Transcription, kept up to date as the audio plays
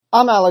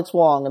I'm Alex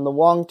Wong, and the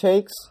Wong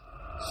Takes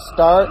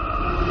start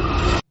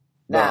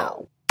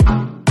now.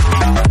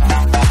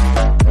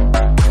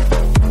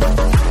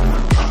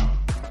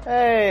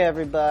 Hey,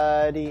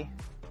 everybody.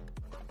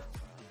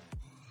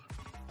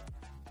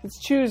 It's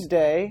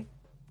Tuesday,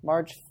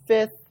 March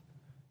 5th,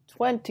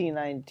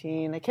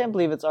 2019. I can't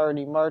believe it's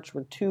already March.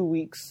 We're 2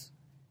 weeks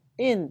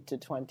into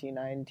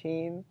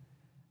 2019.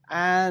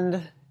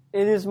 And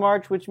it is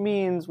March, which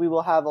means we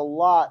will have a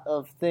lot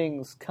of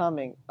things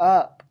coming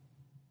up.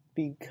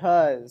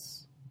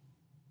 Because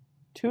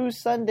 2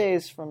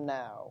 Sundays from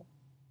now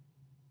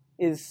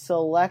is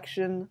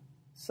Selection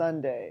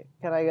Sunday.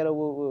 Can I get a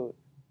woot woot?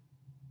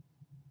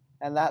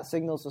 And that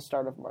signals the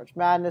start of March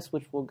Madness,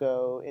 which will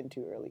go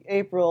into early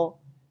April.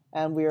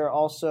 And we are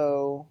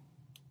also,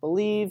 I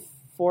believe,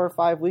 4 or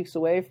 5 weeks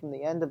away from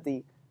the end of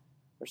the,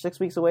 or 6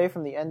 weeks away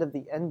from the end of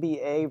the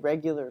NBA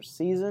regular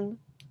season.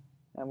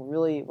 And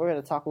we're going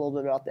to talk a little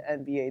bit about the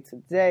NBA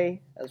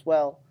today as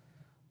well.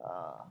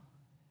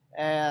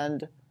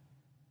 And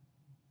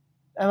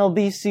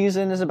MLB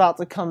season is about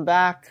to come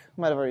back.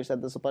 I might have already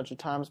said this a bunch of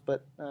times,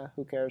 but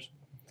who cares?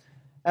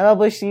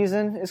 MLB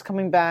season is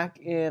coming back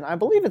in, I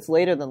believe it's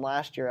later than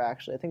last year,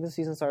 actually. I think the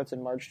season starts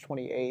in March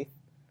 28th.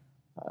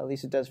 At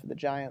least it does for the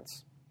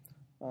Giants.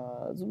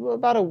 It's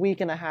about a week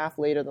and a half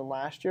later than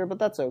last year, but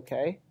that's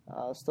okay.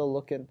 Still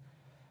looking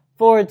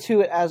forward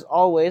to it as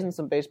always, and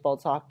some baseball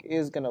talk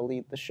is going to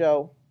lead the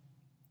show.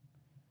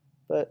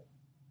 But,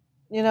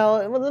 you know,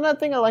 another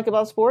thing I like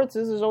about sports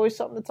is there's always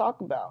something to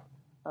talk about.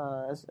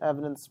 As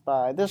evidenced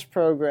by this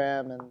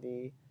program and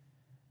the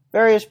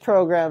various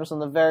programs on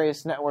the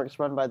various networks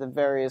run by the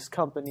various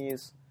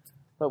companies.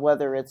 But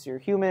whether it's your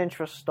human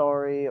interest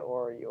story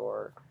or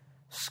your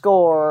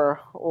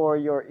score or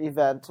your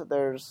event,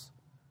 there's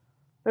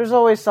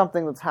always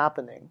something that's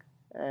happening.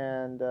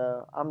 And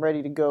I'm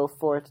ready to go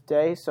for it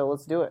today, so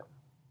let's do it.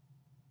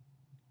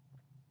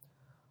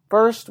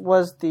 First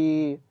was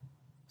the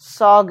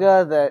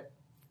saga that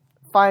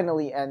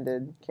finally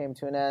came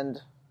to an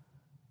end.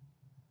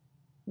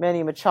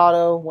 Manny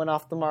Machado went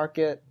off the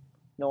market.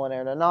 Nolan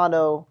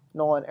Arenado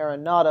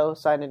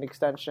signed an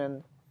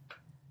extension.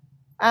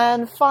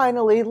 And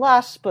finally,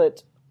 last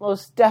but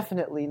most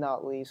definitely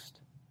not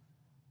least,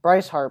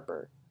 Bryce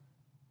Harper.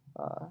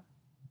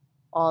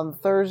 On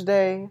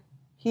Thursday,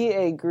 he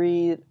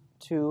agreed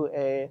to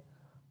a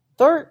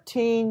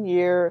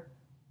 13-year,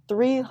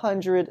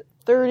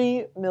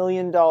 $330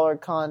 million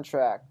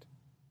contract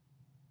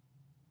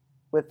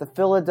with the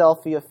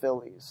Philadelphia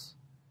Phillies.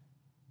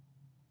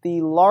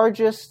 The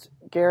largest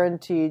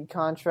guaranteed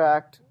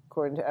contract,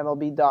 according to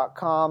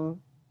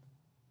MLB.com,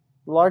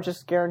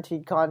 largest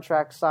guaranteed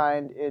contract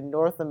signed in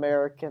North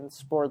American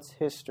sports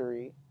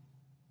history.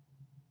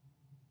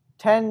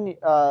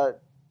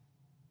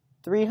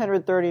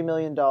 $330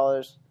 million.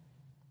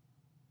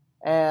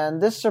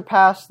 And this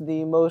surpassed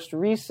the most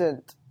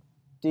recent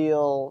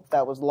deal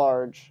that was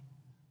large.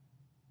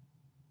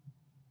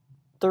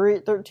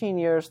 13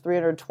 years,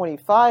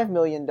 $325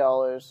 million.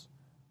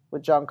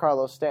 With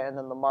Giancarlo Stanton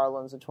and the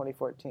Marlins in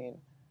 2014.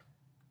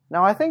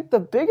 Now, I think the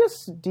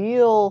biggest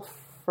deal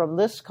from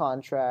this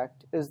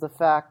contract is the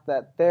fact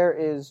that there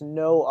is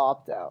no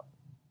opt-out,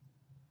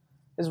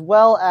 as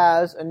well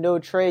as a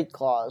no-trade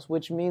clause,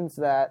 which means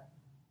that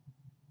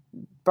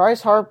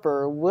Bryce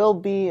Harper will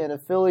be in a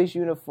Phillies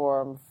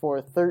uniform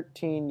for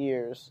 13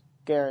 years,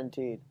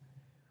 guaranteed,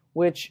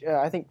 which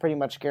I think pretty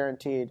much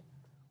guaranteed,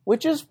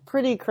 which is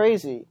pretty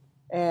crazy.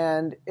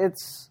 And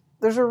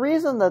there's a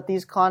reason that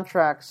these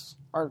contracts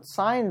aren't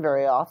signed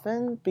very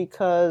often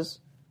because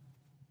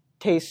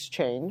tastes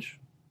change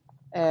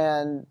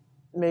and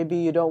maybe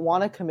you don't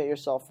want to commit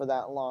yourself for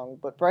that long.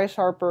 But Bryce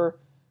Harper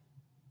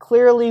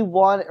clearly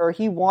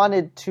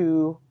wanted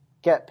to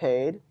get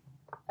paid,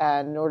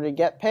 and in order to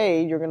get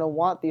paid, you're going to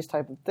want these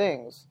type of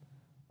things.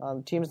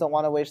 Teams don't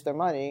want to waste their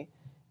money,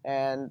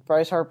 and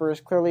Bryce Harper is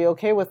clearly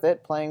okay with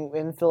it playing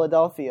in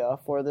Philadelphia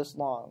for this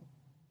long.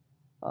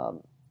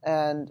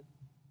 And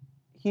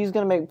he's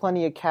going to make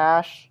plenty of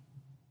cash.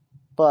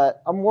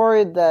 But I'm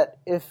worried that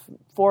if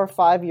 4 or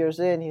 5 years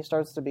in he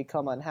starts to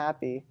become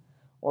unhappy,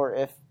 or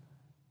if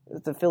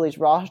the Phillies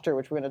roster,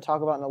 which we're going to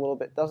talk about in a little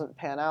bit, doesn't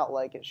pan out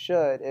like it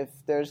should, if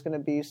there's going to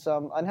be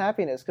some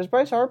unhappiness. Because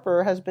Bryce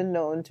Harper has been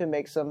known to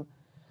make some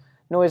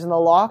noise in the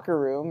locker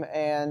room,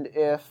 and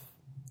if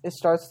it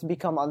starts to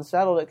become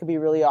unsettled, it could be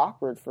really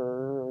awkward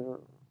for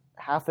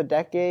half a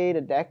decade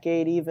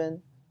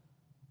even.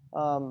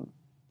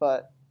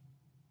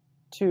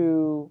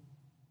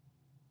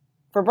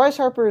 For Bryce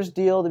Harper's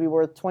deal to be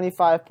worth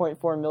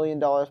 $25.4 million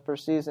per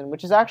season,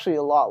 which is actually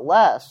a lot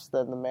less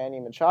than the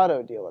Manny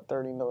Machado deal at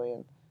 $30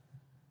 million,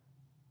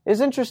 is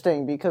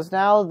interesting because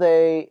now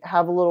they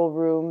have a little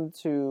room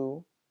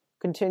to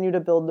continue to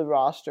build the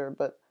roster.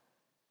 But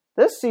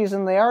this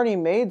season, they already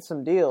made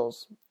some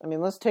deals. I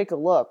mean, let's take a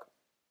look.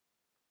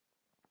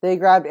 They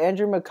grabbed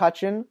Andrew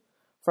McCutchen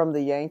from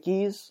the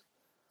Yankees,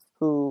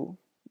 who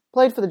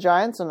played for the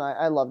Giants, and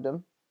I loved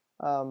him.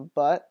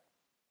 But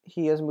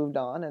he has moved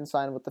on and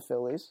signed with the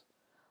Phillies.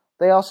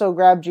 They also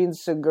grabbed Jean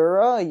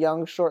Segura, a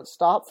young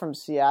shortstop from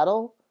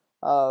Seattle,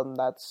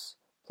 that's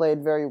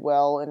played very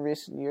well in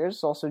recent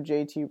years. Also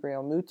JT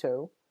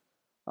Realmuto.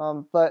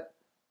 But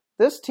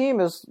this team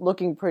is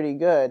looking pretty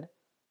good.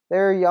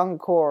 Their young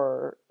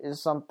core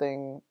is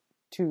something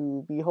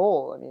to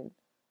behold. I mean,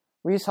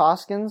 Rhys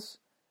Hoskins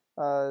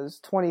is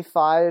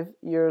 25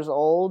 years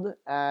old,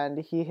 and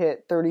he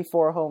hit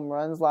 34 home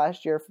runs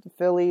last year for the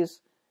Phillies.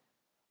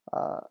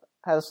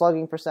 Had a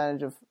slugging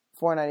percentage of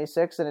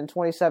 .496, and in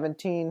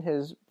 2017,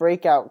 his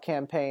breakout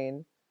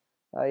campaign,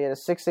 he had a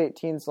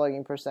 .618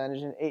 slugging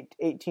percentage and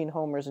 18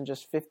 homers in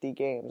just 50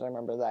 games. I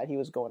remember that. He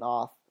was going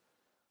off.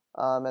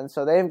 And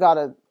so they've got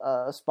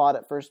a spot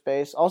at first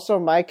base. Also,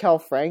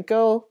 Maikel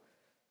Franco,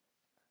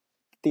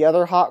 the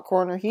other hot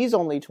corner, he's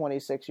only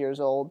 26 years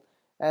old,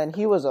 and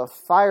he was a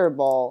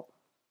fireball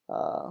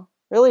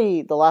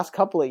really the last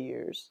couple of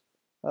years.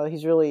 Last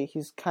year,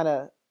 he's kind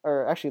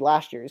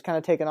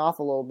of taken off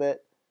a little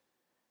bit,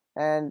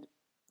 and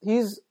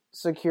he's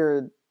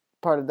secured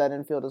part of that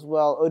infield as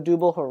well.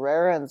 Odubel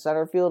Herrera in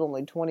center field,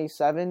 only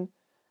 27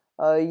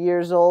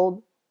 years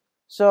old.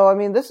 So, I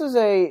mean, this is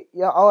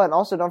and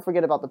also don't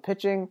forget about the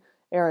pitching.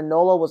 Aaron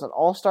Nola was an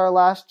all-star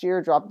last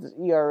year, dropped his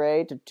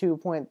ERA to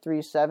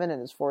 2.37 in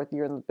his fourth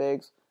year in the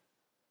bigs.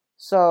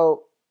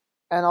 So,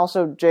 and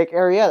also Jake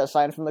Arrieta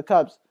signed from the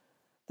Cubs.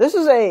 This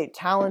is a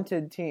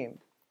talented team.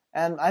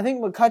 And I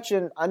think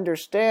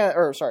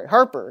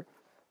Harper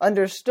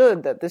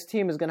understood that this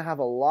team is going to have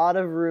a lot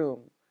of room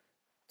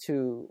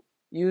to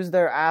use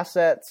their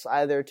assets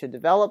either to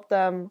develop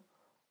them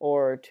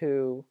or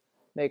to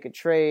make a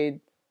trade.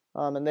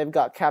 And they've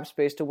got cap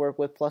space to work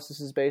with, plus this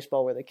is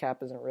baseball where the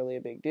cap isn't really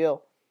a big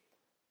deal.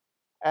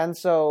 And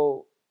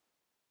so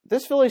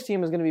this Phillies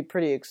team is going to be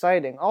pretty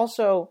exciting.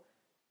 Also,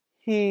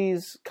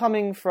 he's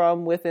coming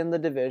from within the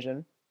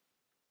division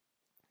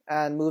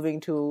and moving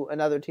to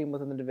another team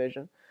within the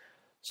division.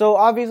 So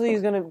obviously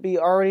he's going to be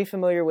already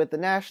familiar with the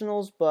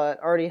Nationals, but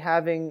already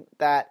having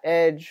that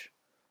edge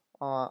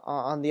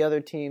on the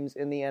other teams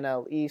in the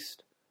NL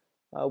East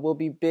will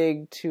be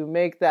big to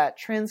make that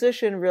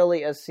transition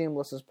really as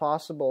seamless as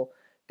possible.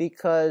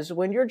 Because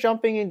when you're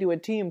jumping into a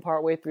team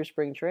partway through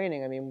spring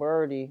training, I mean, we're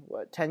already,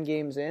 10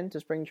 games into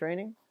spring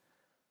training?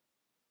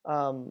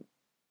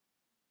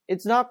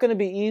 It's not going to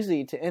be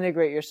easy to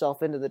integrate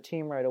yourself into the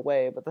team right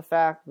away, but the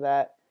fact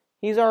that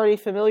he's already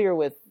familiar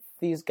with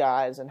these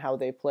guys and how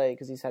they play,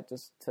 because he's had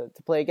to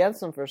play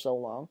against them for so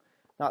long,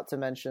 not to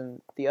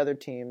mention the other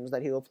teams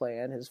that he will play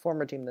in, his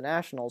former team, the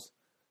Nationals,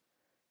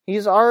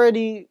 he's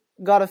already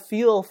got a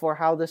feel for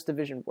how this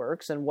division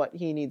works and what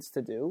he needs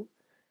to do,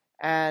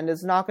 and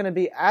it's not going to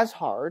be as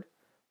hard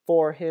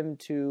for him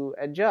to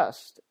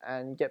adjust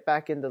and get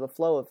back into the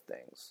flow of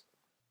things.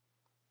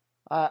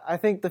 I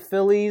think the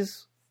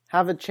Phillies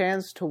have a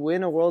chance to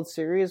win a World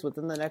Series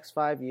within the next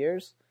 5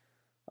 years,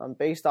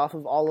 based off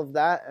of all of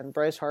that, and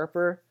Bryce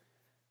Harper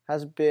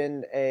has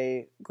been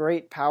a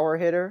great power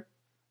hitter,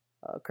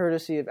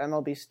 courtesy of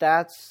MLB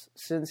Stats,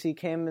 since he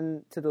came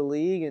into the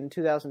league in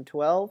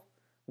 2012.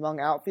 Among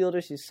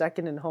outfielders, he's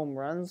second in home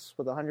runs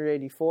with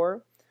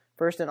 184,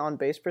 first in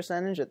on-base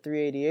percentage at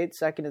 388,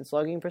 second in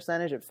slugging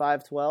percentage at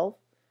 512.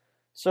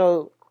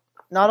 So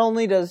not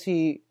only does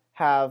he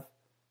have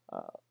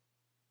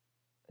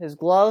his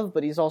glove,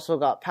 but he's also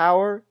got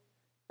power,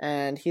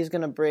 and he's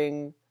going to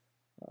bring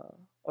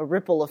a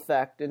ripple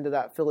effect into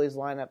that Phillies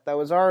lineup that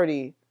was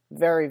already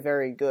very,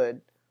 very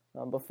good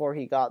before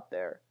he got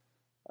there.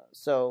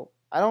 So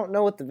I don't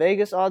know what the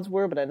Vegas odds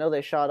were, but I know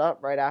they shot up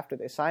right after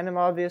they signed him,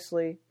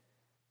 obviously.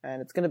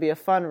 And it's going to be a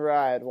fun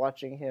ride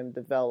watching him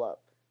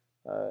develop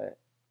up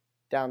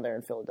there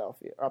in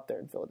Philadelphia.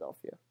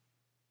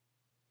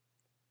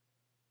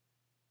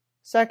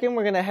 Second,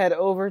 we're going to head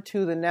over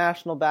to the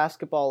National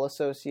Basketball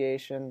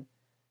Association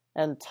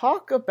and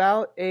talk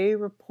about a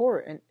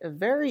report, a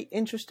very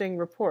interesting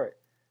report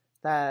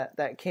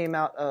that came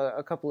out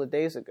a couple of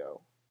days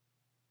ago.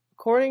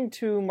 According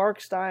to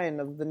Mark Stein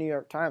of the New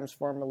York Times,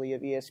 formerly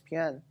of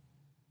ESPN,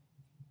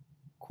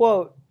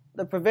 quote,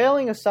 "The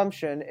prevailing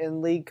assumption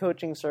in league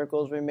coaching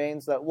circles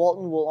remains that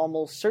Walton will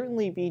almost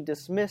certainly be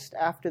dismissed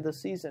after the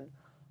season,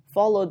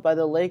 followed by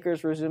the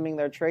Lakers resuming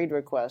their trade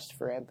request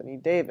for Anthony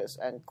Davis,"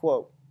 end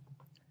quote.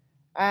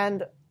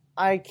 And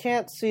I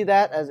can't see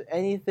that as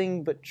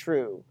anything but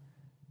true,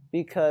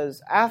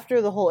 because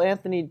after the whole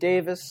Anthony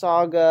Davis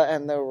saga,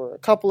 and there were a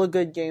couple of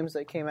good games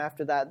that came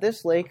after that,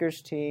 this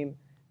Lakers team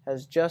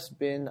has just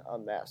been a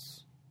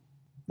mess.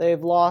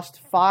 They've lost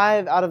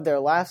 5 out of their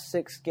last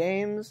 6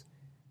 games.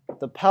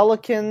 The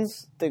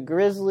Pelicans, the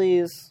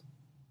Grizzlies,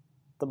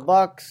 the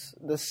Bucks,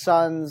 the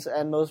Suns,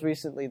 and most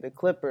recently the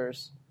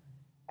Clippers.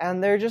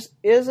 And there just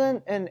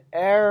isn't a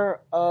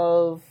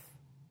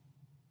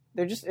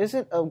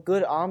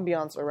good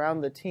ambiance around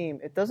the team.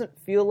 It doesn't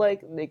feel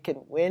like they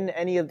can win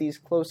any of these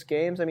close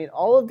games. I mean,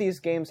 all of these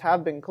games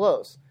have been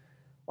close.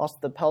 Lost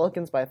to the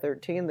Pelicans by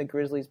 13, the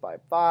Grizzlies by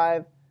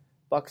 5,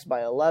 Bucks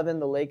by 11,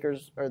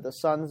 the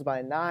Suns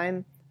by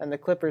 9, and the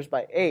Clippers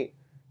by 8.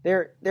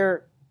 They're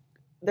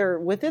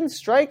within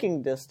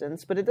striking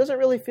distance, but it doesn't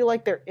really feel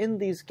like they're in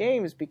these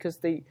games because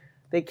they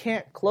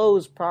can't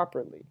close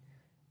properly.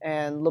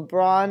 And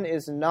LeBron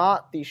is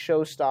not the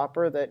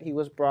showstopper that he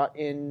was brought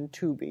in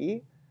to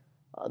be.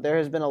 There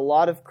has been a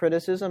lot of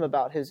criticism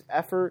about his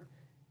effort,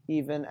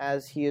 even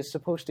as he is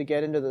supposed to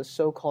get into the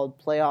so-called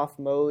playoff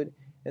mode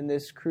in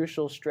this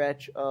crucial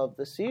stretch of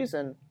the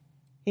season.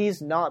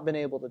 He's not been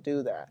able to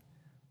do that.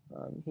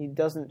 He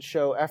doesn't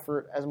show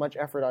as much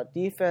effort on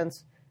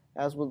defense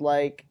as would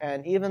like,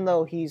 and even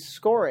though he's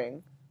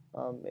scoring,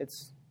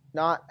 he's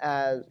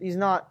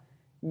not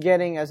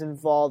getting as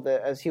involved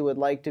as he would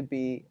like to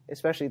be,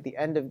 especially at the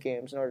end of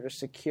games, in order to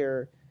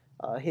secure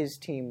his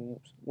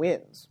team's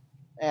wins.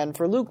 And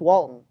for Luke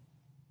Walton,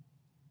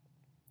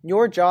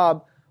 your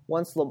job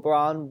once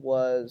LeBron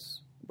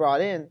was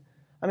brought in,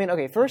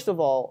 first of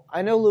all,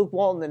 I know Luke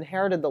Walton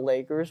inherited the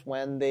Lakers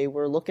when they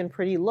were looking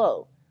pretty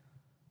low.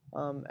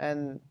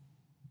 And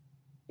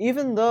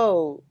even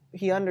though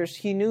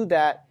he knew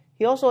that,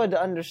 he also had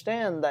to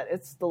understand that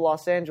it's the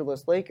Los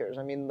Angeles Lakers.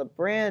 The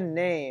brand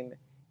name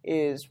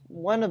is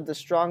one of the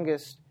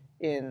strongest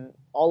in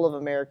all of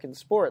American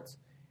sports.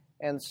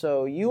 And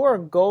so you are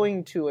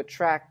going to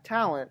attract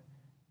talent,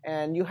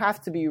 and you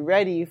have to be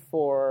ready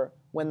for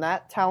when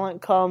that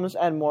talent comes,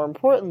 and more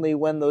importantly,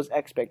 when those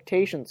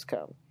expectations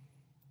come.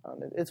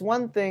 It's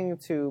one thing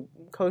to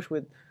coach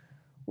with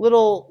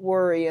little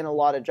worry and a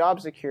lot of job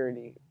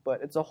security,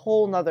 but it's a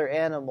whole nother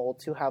animal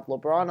to have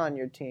LeBron on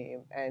your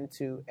team and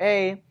to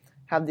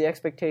have the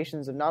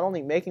expectations of not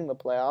only making the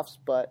playoffs,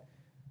 but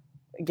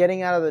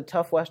getting out of the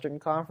tough Western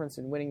Conference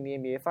and winning the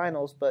NBA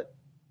Finals, but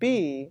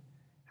B,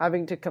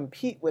 having to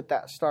compete with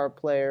that star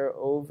player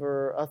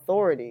over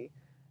authority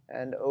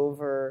and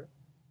over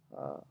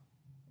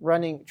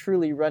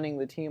truly running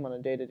the team on a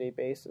day-to-day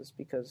basis,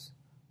 because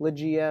the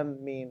GM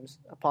memes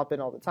pop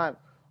in all the time.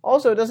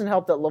 Also, it doesn't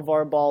help that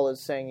LeVar Ball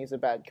is saying he's a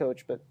bad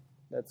coach, but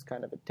that's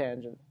kind of a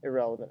tangent,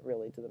 irrelevant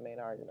really to the main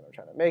argument I'm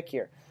trying to make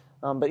here.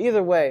 But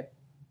either way,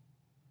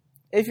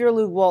 if you're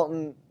Luke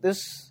Walton,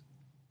 this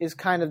is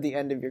kind of the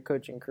end of your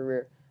coaching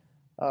career,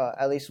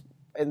 at least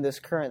in this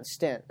current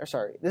stint. This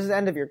is the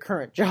end of your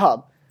current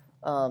job,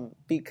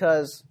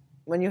 because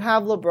when you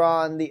have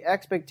LeBron, the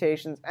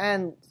expectations,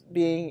 and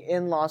being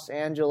in Los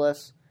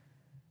Angeles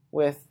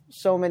with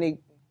so many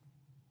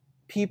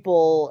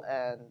people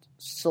and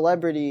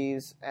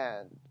celebrities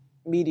and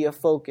media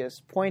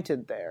focus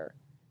pointed there,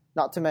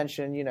 not to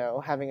mention,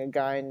 having a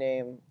guy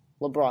named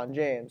LeBron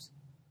James,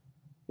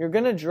 you're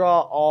going to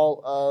draw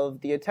all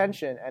of the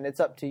attention, and it's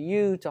up to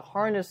you to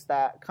harness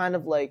that, kind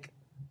of like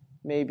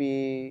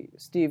maybe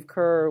Steve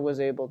Kerr was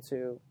able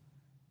to,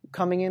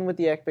 coming in with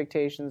the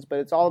expectations, but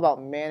it's all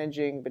about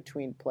managing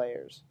between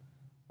players.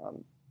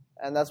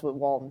 And that's what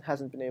Walton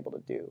hasn't been able to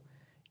do.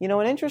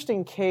 An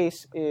interesting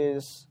case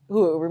is,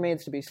 who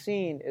remains to be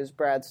seen, is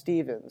Brad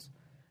Stevens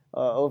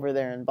over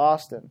there in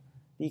Boston.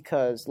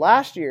 Because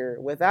last year,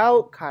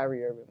 without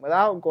Kyrie Irving,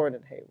 without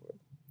Gordon Hayward,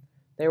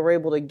 they were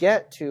able to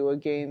get to a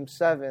Game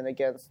 7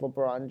 against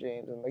LeBron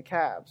James and the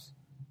Cavs.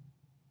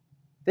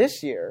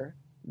 This year,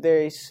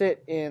 they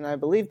sit in, I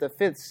believe, the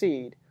 5th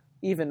seed,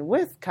 even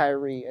with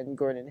Kyrie and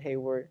Gordon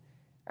Hayward,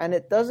 and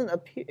it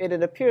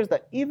appears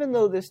that even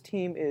though this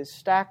team is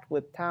stacked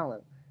with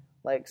talent,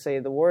 like, say,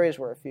 the Warriors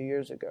were a few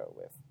years ago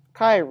with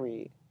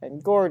Kyrie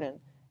and Gordon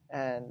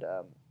and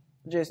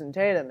Jason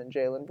Tatum and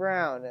Jaylen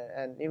Brown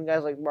and even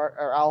guys like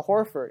Al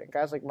Horford and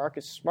guys like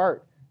Marcus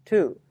Smart,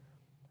 too.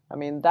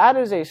 That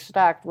is a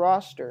stacked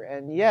roster,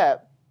 and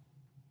yet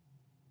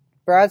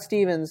Brad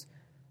Stevens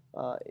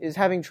is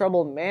having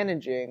trouble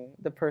managing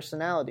the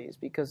personalities,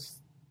 because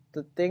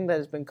the thing that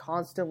has been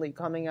constantly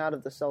coming out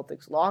of the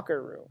Celtics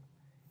locker room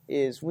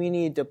is we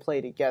need to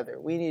play together.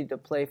 We need to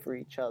play for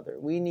each other.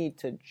 We need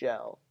to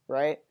gel,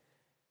 right?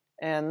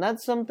 And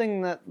that's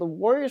something that the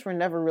Warriors were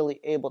never really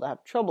able to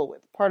have trouble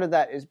with. Part of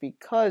that is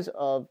because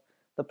of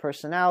the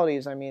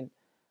personalities. It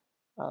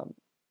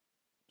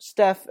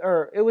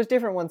was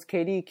different once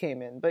KD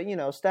came in, but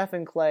Steph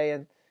and Clay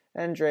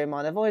and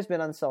Draymond have always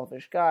been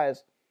unselfish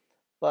guys.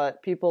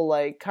 But people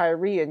like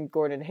Kyrie and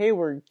Gordon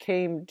Hayward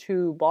came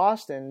to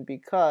Boston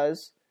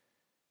because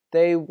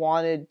they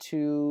wanted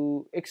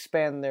to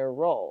expand their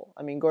role.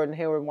 Gordon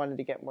Hayward wanted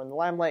to get more in the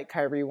limelight.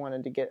 Kyrie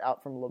wanted to get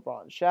out from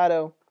LeBron's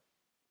shadow.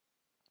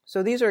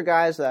 So these are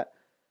guys that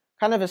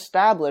kind of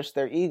established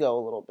their ego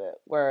a little bit.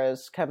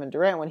 Whereas Kevin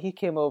Durant, when he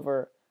came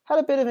over, had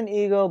a bit of an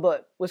ego,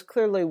 but was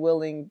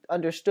clearly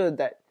understood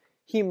that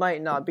he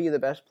might not be the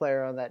best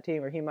player on that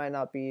team, or he might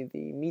not be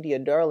the media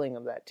darling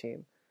of that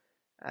team.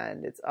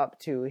 And it's up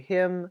to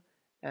him,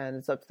 and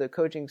it's up to the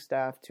coaching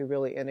staff to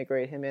really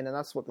integrate him in, and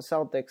that's what the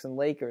Celtics and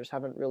Lakers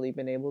haven't really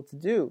been able to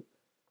do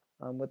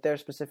with their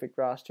specific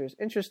rosters.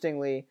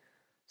 Interestingly,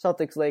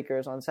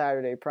 Celtics-Lakers on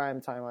Saturday,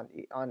 primetime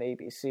on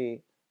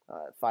ABC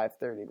at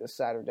 5:30 this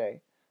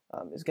Saturday,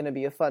 is going to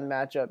be a fun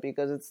matchup,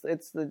 because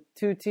it's the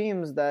two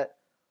teams that,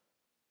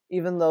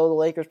 even though the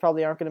Lakers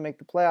probably aren't going to make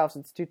the playoffs,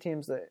 it's two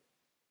teams that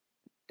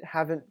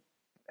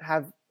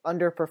have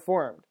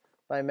underperformed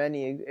by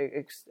many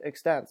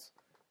extents.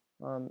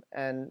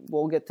 And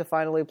we'll get to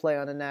finally play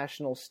on a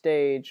national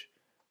stage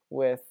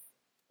with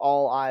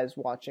all eyes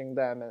watching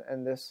them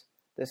and this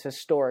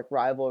historic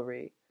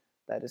rivalry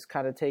that is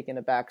kind of taking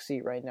a back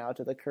seat right now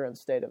to the current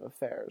state of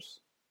affairs.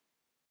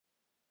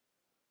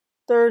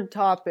 Third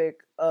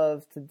topic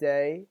of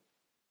today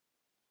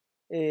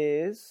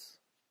is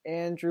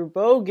Andrew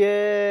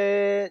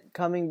Bogut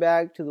coming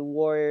back to the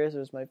Warriors,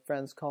 as my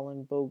friends call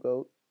him,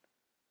 Bogoat.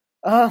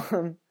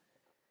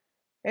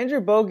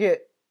 Andrew Bogut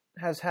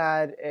has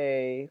had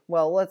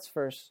let's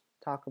first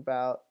talk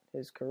about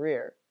his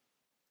career.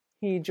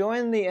 He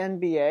joined the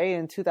NBA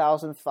in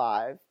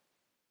 2005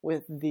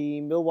 with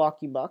the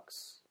Milwaukee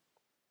Bucks,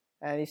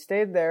 and he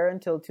stayed there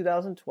until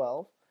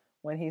 2012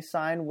 when he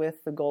signed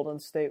with the Golden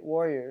State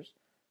Warriors,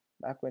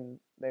 back when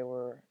they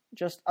were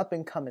just up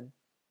and coming.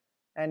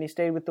 And he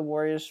stayed with the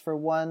Warriors for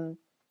one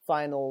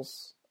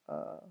finals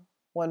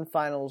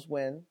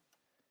win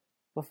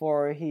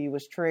before he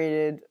was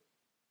traded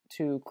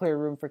to clear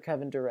room for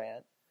Kevin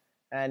Durant.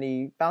 And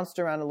he bounced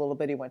around a little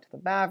bit. He went to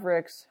the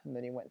Mavericks, and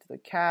then he went to the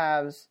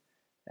Cavs,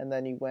 and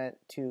then he went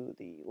to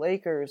the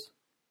Lakers.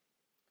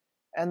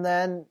 And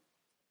then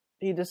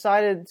he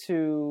decided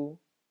to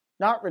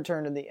not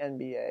return to the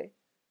NBA,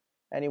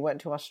 and he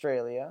went to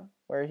Australia,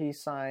 where he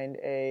signed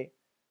a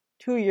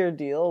 2-year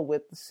deal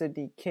with the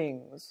Sydney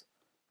Kings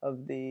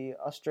of the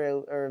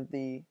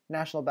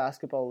National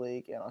Basketball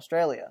League in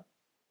Australia.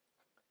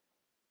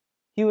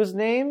 He was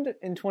named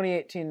in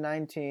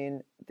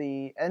 2018-19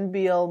 the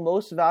NBL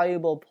Most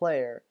Valuable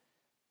Player,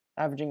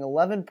 averaging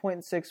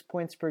 11.6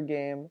 points per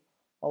game,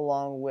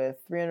 along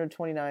with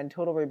 329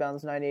 total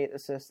rebounds, 98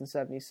 assists, and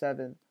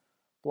 77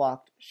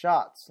 blocked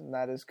shots, and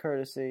that is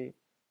courtesy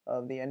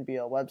of the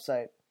NBL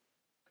website.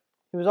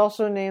 He was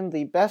also named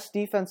the Best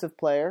Defensive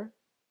Player,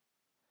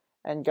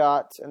 and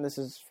this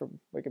is from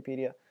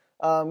Wikipedia,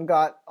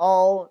 got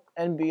all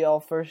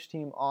NBL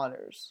first-team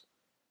honors.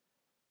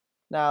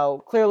 Now,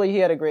 clearly he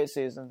had a great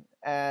season,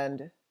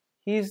 and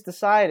he's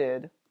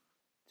decided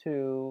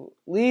to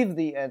leave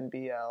the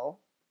NBL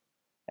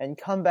and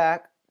come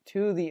back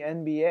to the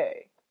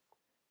NBA.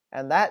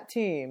 And that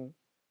team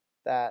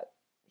that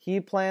he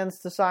plans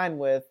to sign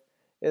with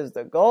is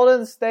the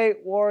Golden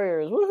State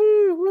Warriors.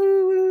 Woohoo!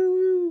 Woo, woo,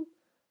 woo.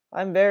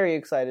 I'm very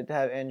excited to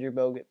have Andrew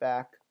Bogut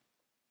back.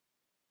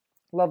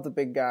 Love the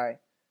big guy,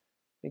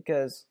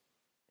 because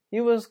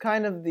he was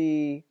kind of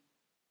the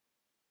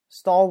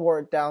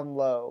stalwart down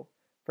low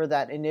for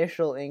that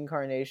initial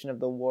incarnation of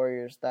the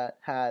Warriors that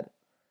had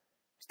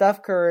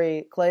Steph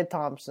Curry, Klay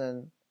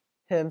Thompson,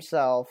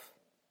 himself,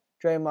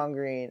 Draymond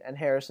Green, and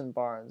Harrison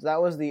Barnes. That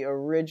was the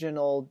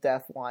original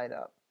death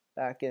lineup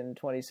back in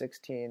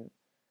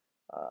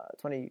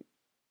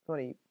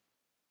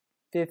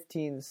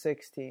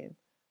 2015-16,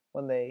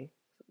 when they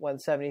went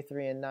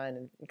 73-9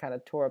 and kind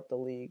of tore up the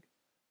league.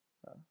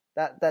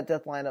 That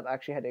death lineup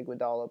actually had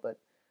Iguodala, but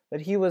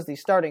he was the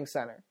starting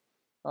center,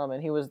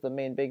 and he was the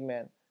main big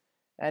man.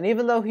 And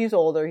even though he's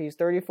older, he's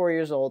 34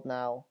 years old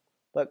now,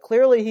 but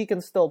clearly he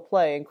can still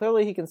play, and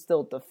clearly he can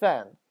still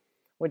defend,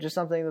 which is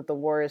something that the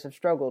Warriors have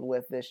struggled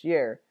with this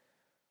year.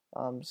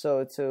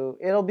 So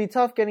it'll be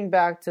tough getting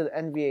back to the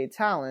NBA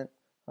talent.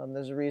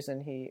 There's a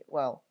reason the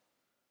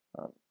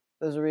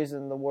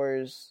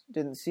Warriors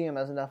didn't see him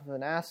as enough of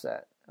an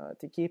asset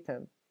to keep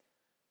him.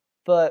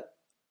 But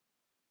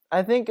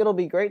I think it'll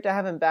be great to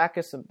have him back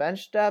as some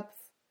bench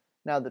depth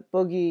now that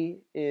Boogie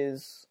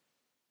is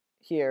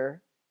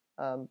here.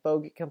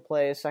 Bogut can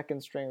play a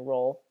second string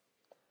role,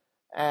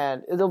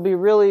 and it'll be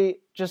really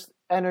just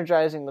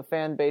energizing the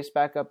fan base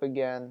back up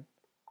again,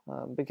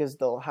 because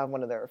they'll have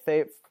one of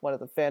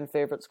the fan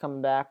favorites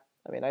coming back.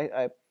 I mean,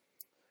 I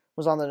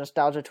was on the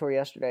nostalgia tour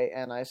yesterday,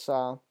 and I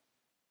saw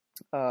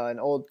an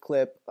old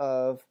clip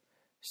of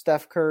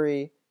Steph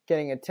Curry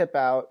getting a tip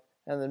out,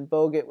 and then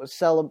Bogut was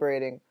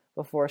celebrating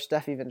before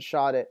Steph even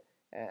shot it,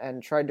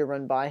 and tried to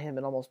run by him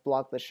and almost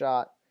blocked the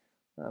shot.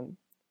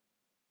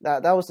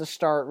 That was the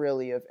start,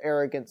 really, of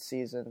arrogant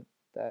season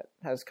that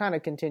has kind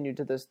of continued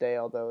to this day,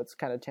 although it's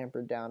kind of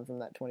tempered down from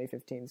that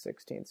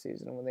 2015-16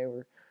 season when they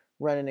were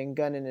running and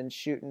gunning and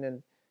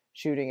shooting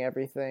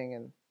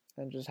everything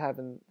and just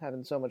having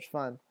so much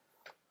fun.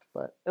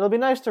 But it'll be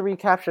nice to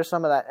recapture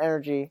some of that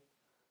energy.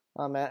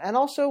 And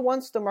also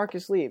once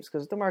DeMarcus leaves,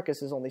 because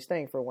DeMarcus is only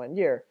staying for 1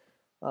 year,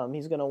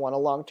 he's going to want a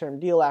long-term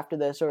deal after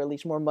this, or at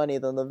least more money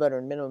than the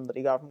veteran minimum that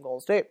he got from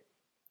Golden State.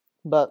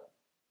 But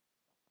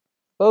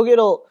I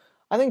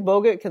think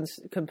Bogut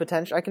can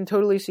potentially. I can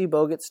totally see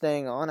Bogut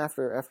staying on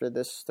after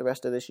the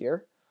rest of this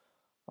year,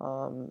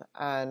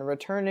 and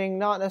returning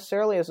not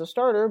necessarily as a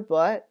starter,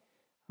 but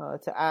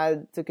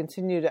to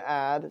continue to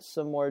add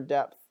some more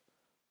depth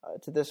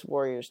to this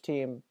Warriors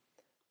team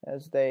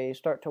as they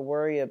start to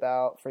worry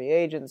about free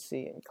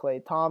agency and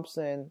Klay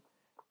Thompson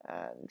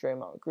and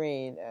Draymond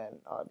Green and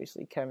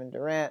obviously Kevin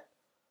Durant.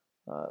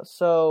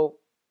 So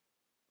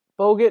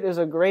Bogut is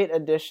a great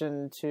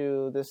addition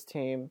to this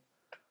team.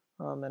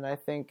 And I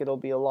think it'll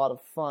be a lot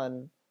of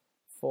fun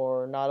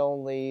for not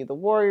only the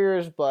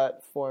Warriors,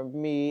 but for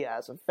me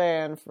as a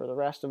fan, for the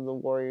rest of the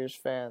Warriors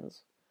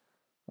fans,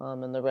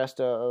 and the rest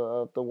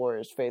of the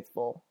Warriors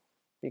faithful,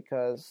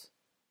 because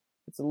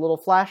it's a little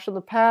flash of the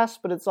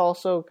past, but it's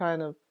also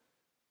kind of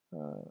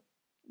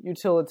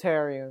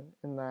utilitarian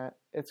in that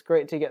it's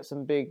great to get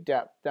some big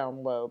depth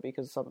down low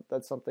because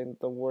that's something that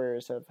the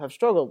Warriors have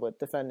struggled with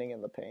defending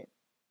in the paint.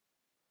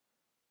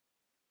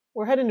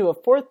 We're heading to a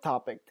fourth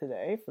topic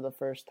today for the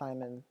first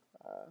time in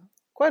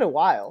quite a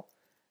while,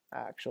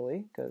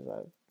 actually, because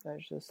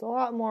there's just a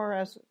lot more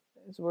as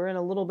we're in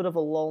a little bit of a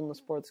lull in the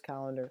sports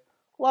calendar.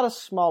 A lot of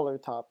smaller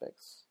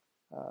topics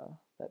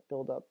that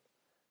build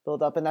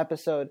up an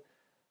episode.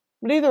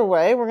 But either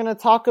way, we're going to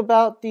talk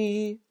about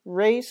the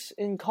race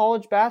in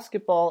college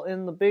basketball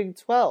in the Big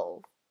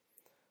 12.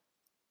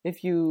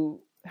 If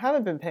you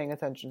haven't been paying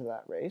attention to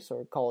that race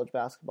or college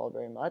basketball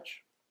very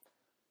much,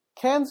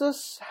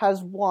 Kansas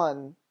has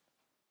won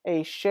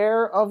a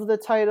share of the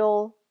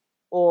title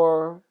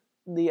or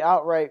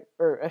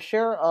a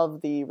share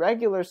of the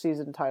regular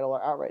season title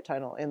or outright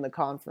title in the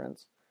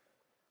conference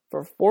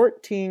for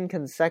 14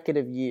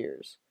 consecutive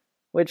years,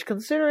 which,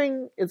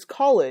 considering it's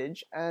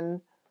college and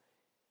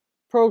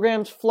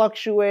programs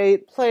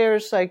fluctuate,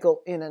 players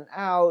cycle in and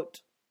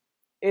out,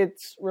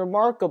 it's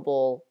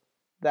remarkable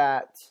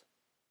that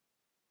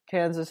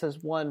Kansas has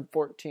won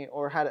 14,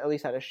 or at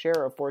least had a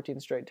share of 14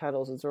 straight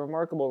titles. It's a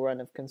remarkable run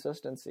of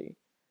consistency.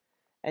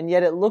 And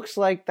yet it looks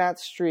like that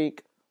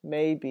streak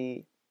may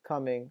be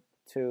coming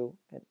to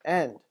an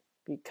end,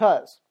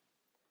 because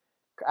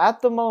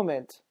at the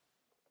moment,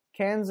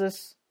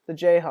 Kansas, the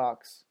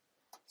Jayhawks,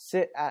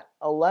 sit at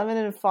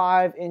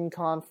 11-5 in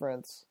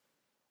conference,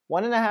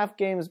 1.5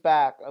 games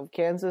back of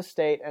Kansas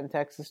State and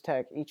Texas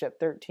Tech, each at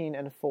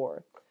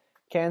 13-4.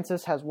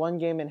 Kansas has 1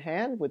 game in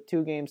hand with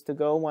 2 games to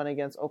go, one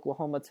against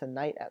Oklahoma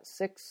tonight at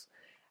 6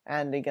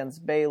 and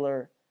against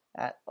Baylor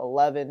at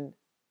 11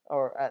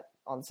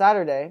 on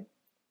Saturday.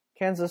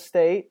 Kansas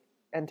State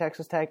and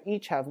Texas Tech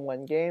each have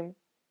 1 game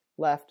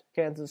left.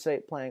 Kansas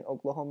State playing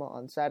Oklahoma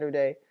on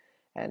Saturday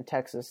and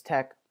Texas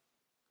Tech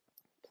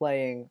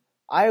playing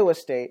Iowa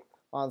State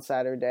on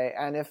Saturday.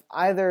 And if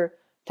either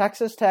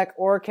Texas Tech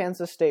or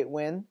Kansas State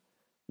win,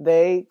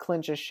 they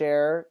clinch a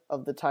share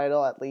of the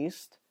title at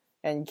least,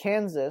 and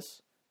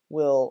Kansas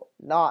will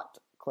not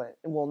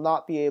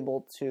be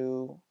able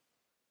to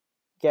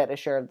get a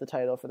share of the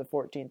title for the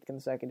 14th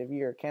consecutive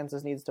year.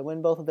 Kansas needs to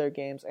win both of their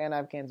games and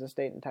have Kansas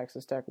State and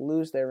Texas Tech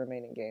lose their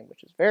remaining game,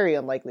 which is very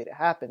unlikely to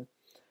happen.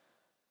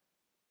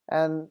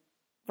 And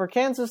for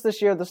Kansas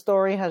this year, the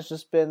story has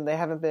just been they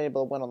haven't been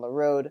able to win on the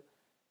road.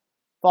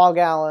 Fog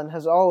Allen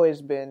has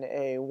always been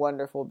a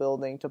wonderful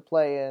building to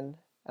play in,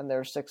 and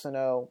they're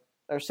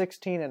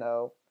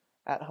 16-0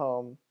 at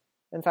home.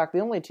 In fact, the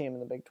only team in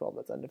the Big 12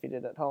 that's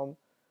undefeated at home.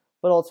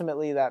 But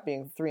ultimately, that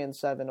being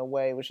 3-7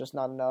 away was just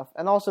not enough.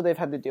 And also, they've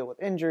had to deal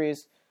with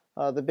injuries.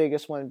 The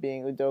biggest one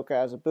being Udoka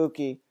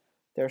Azubuike,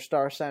 their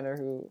star center,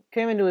 who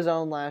came into his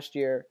own last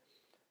year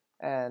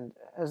and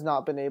has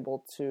not been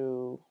able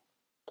to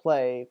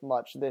play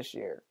much this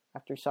year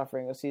after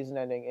suffering a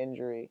season-ending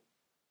injury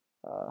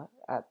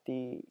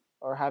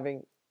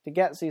having to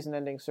get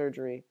season-ending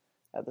surgery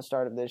at the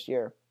start of this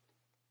year.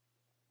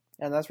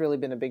 And that's really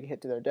been a big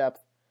hit to their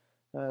depth,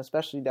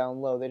 especially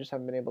down low. They just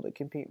haven't been able to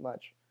compete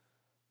much.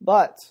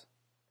 But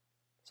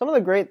some of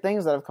the great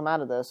things that have come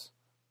out of this,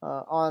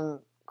 on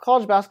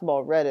college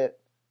basketball Reddit,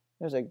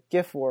 there's a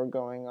GIF war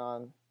going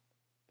on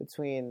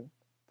between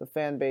the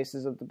fan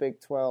bases of the Big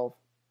 12.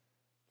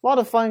 A lot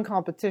of fun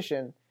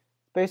competition.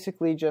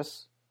 Basically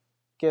just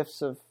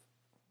GIFs of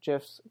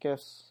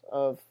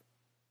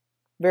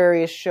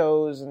various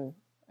shows and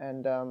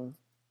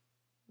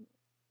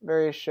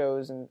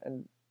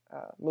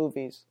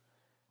movies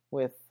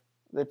with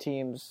the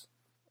teams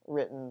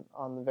written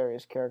on the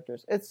various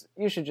characters.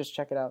 You should just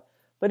check it out.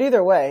 But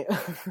either way,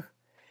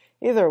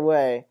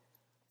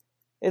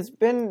 it's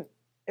been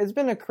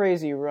a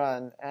crazy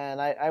run, and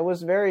I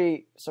was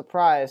very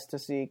surprised to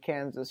see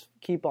Kansas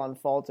keep on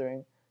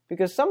faltering,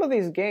 because some of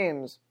these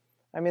games,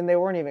 I mean, they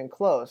weren't even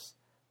close.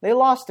 They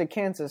lost to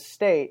Kansas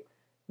State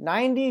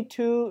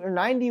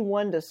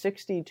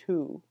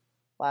 91-62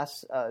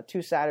 last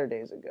 2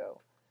 Saturdays ago,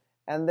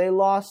 and they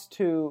lost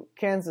to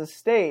Kansas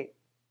State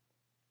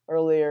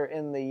earlier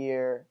in the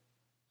year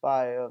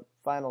by a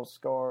final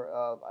score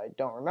of, I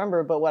don't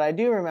remember, but what I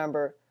do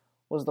remember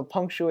was the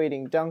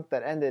punctuating dunk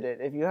that ended it.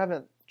 If you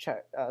haven't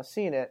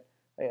seen it,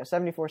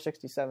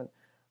 74-67.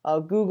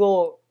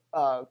 Google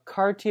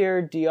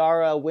Cartier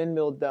Diarra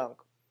windmill dunk.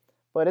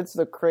 But it's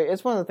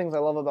one of the things I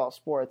love about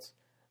sports.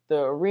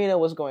 The arena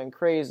was going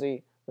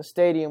crazy. The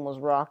stadium was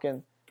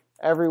rocking.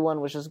 Everyone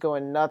was just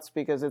going nuts,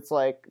 because it's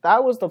like,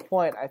 that was the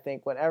point, I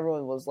think, when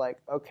everyone was like,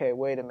 okay,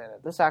 wait a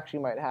minute, this actually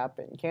might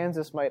happen.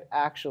 Kansas might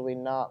actually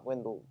not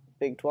win the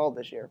Big 12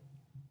 this year,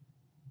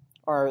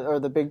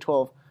 or the Big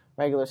 12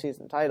 regular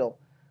season title.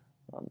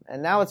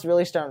 And now it's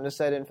really starting to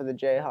set in for the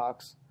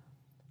Jayhawks.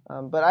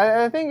 But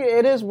I think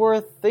it is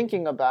worth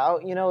thinking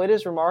about. You know, it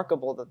is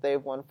remarkable that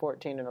they've won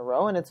 14 in a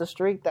row, and it's a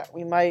streak that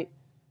we might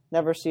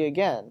never see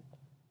again.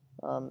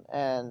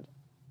 And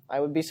I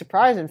would be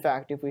surprised, in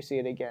fact, if we see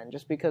it again,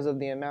 just because of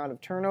the amount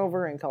of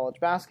turnover in college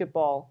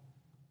basketball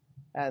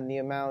and the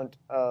amount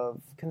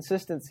of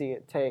consistency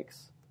it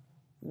takes,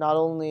 not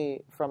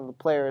only from the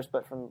players,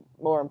 but from,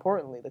 more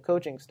importantly, the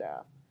coaching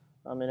staff.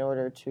 in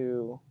order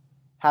to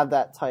have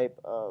that type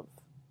of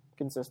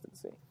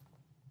consistency.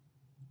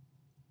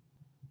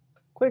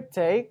 Quick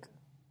take,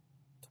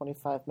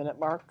 25-minute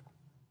mark.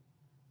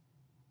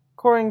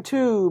 According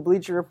to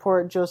Bleacher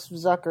Report, Joseph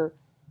Zucker,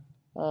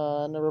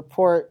 in a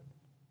report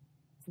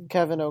from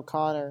Kevin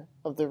O'Connor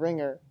of The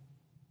Ringer,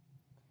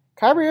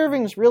 Kyrie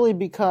Irving's really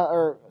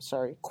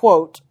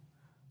quote,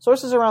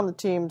 sources around the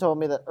team told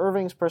me that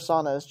Irving's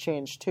persona has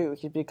changed too.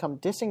 He's become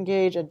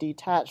disengaged and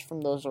detached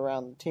from those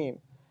around the team.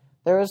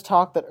 There is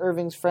talk that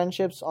Irving's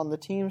friendships on the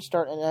team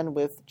start and end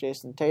with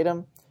Jason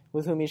Tatum,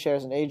 with whom he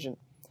shares an agent.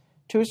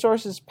 Two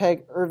sources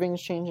peg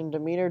Irving's change in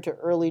demeanor to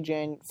early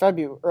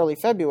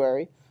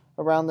February,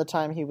 around the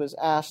time he was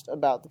asked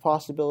about the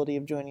possibility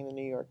of joining the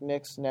New York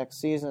Knicks next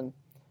season.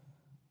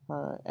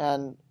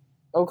 And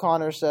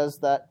O'Connor says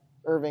that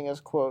Irving has,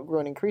 quote,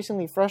 grown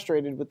increasingly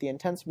frustrated with the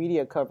intense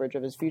media coverage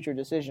of his future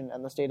decision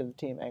and the state of the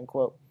team, end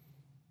quote.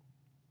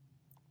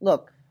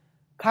 Look,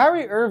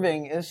 Kyrie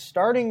Irving is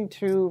starting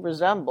to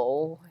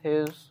resemble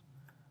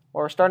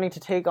starting to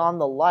take on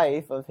the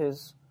life of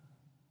his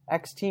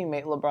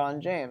ex-teammate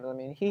LeBron James. I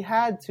mean, he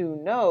had to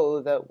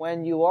know that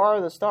when you are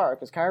the star,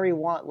 because Kyrie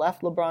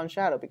left LeBron's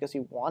shadow because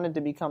he wanted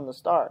to become the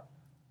star.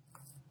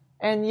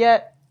 And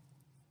yet,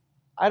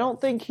 I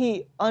don't think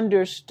he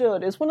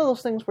understood. It's one of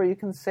those things where you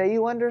can say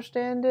you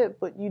understand it,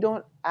 but you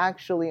don't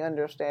actually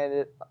understand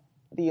it.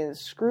 The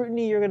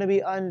scrutiny you're going to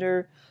be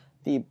under,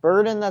 the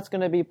burden that's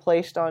going to be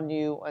placed on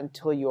you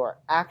until you are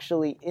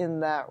actually in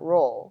that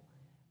role.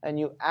 And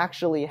you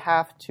actually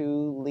have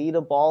to lead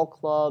a ball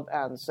club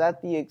and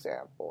set the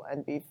example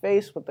and be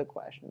faced with the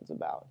questions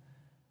about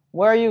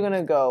where are you going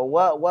to go?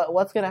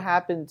 What's going to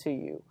happen to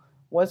you?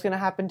 What's going to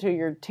happen to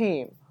your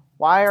team?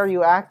 Why are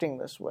you acting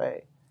this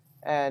way?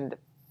 And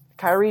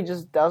Kyrie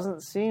just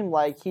doesn't seem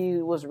like he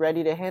was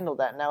ready to handle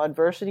that. Now,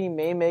 adversity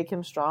may make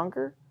him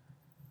stronger,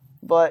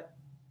 but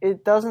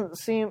it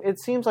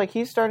seems like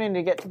he's starting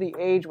to get to the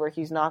age where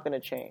he's not going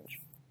to change.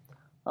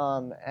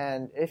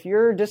 And if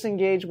you're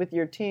disengaged with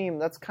your team,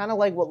 that's kind of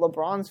like what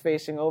LeBron's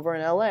facing over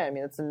in LA. I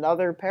mean, it's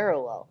another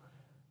parallel.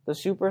 The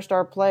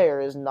superstar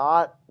player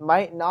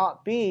might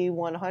not be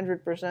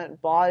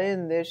 100% bought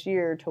in this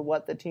year to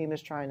what the team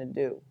is trying to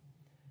do.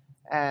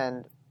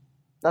 And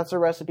that's a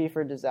recipe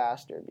for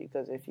disaster,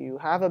 because if you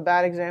have a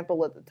bad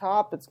example at the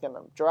top, it's going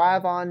to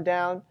drive on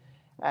down,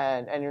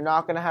 and you're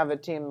not going to have a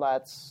team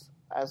that's,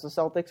 as the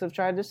Celtics have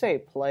tried to say,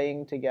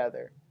 playing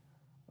together.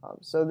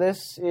 So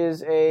this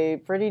is a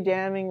pretty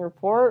damning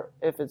report,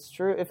 if it's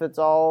true, if it's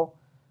all,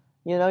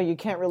 you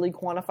can't really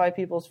quantify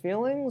people's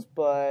feelings,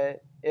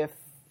 but if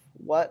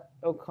what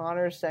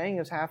O'Connor's saying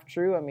is half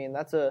true, I mean,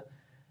 that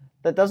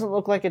doesn't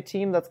look like a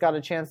team that's got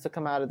a chance to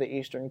come out of the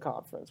Eastern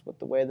Conference with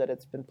the way that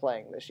it's been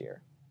playing this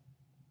year.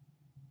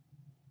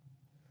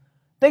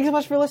 Thanks so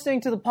much for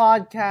listening to the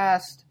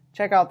podcast.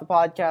 Check out the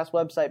podcast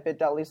website,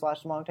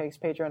 bit.ly/thelongtakes,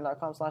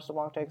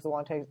 patreon.com/thelongtakes,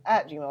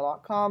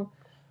 thelongtakes@gmail.com.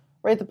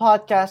 Rate the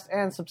podcast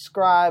and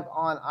subscribe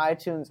on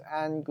iTunes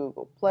and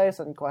Google Play.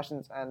 Send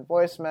questions and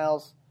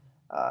voicemails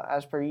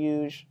as per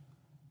usual.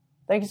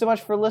 Thank you so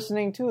much for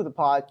listening to the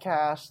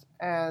podcast,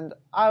 and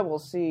I will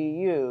see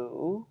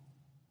you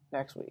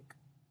next week.